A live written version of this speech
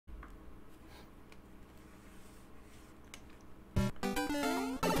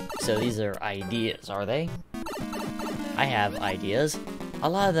So these are ideas, are they? I have ideas. A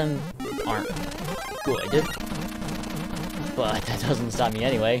lot of them aren't good. But that doesn't stop me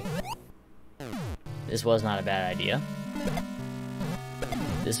anyway. This was not a bad idea.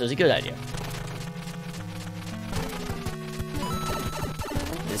 This was a good idea.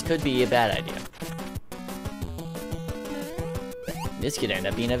 This could be a bad idea. This could end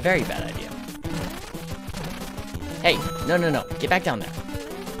up being a very bad idea. Hey, no, no, no. Get back down there.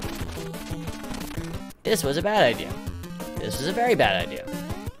 This was a bad idea. This was a very bad idea.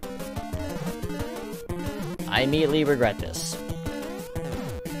 I immediately regret this.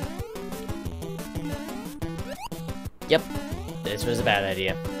 Yep, this was a bad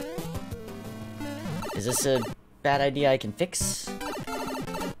idea. Is this a bad idea I can fix?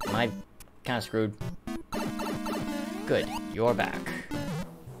 Am I kind of screwed? Good, you're back.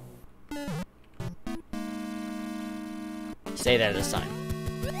 Stay there this time.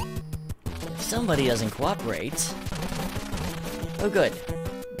 If somebody doesn't cooperate... Oh good.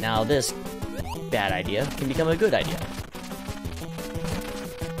 Now this bad idea can become a good idea.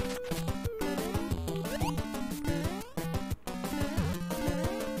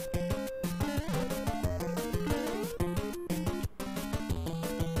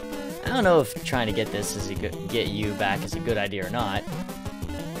 I don't know if trying to get this is a good, get you back is a good idea or not.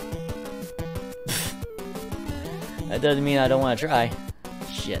 That doesn't mean I don't want to try.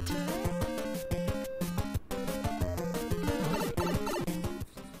 Shit.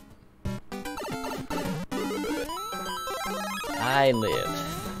 I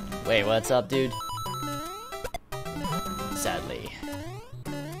live. Wait, what's up, dude? Sadly.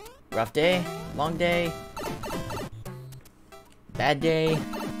 Rough day? Long day? Bad day?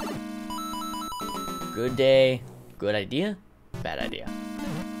 Good day? Good idea? Bad idea.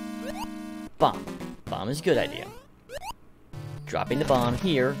 Bomb. Bomb is a good idea. Dropping the bomb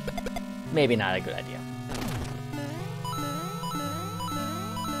here, maybe not a good idea.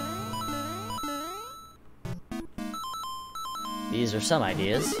 These are some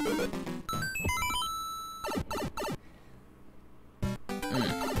ideas.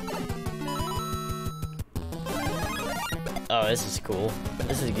 Oh, this is cool.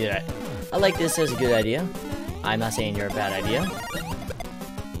 This is a good idea. I like this as a good idea. I'm not saying you're a bad idea.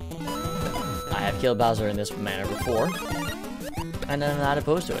 I have killed Bowser in this manner before, and I'm not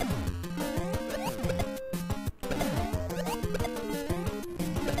opposed to it.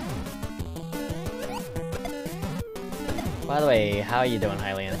 By the way, how are you doing,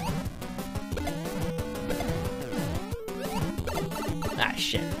 Hylian? Ah,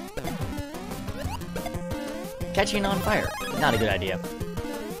 shit. Catching on fire. Not a good idea.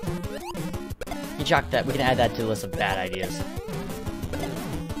 You chalk that. We can add that to the list of bad ideas.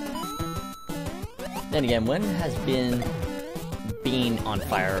 Then again, when has being on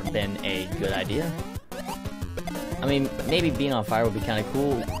fire been a good idea? I mean, maybe being on fire would be kind of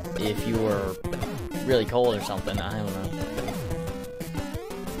cool if you were really cold or something. I don't know.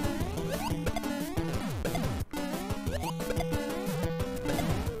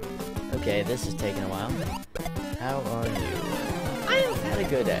 Okay, this is taking a while. How are you? I had a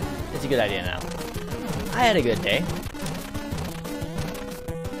good day. It's a good idea now. I had a good day.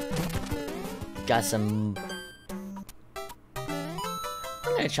 Got some...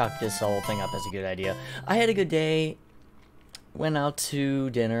 I'm gonna chalk this whole thing up as a good idea. I had a good day. Went out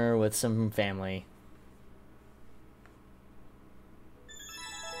to dinner with some family.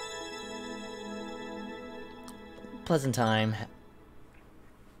 Pleasant time.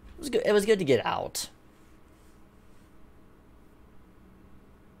 It was good to get out.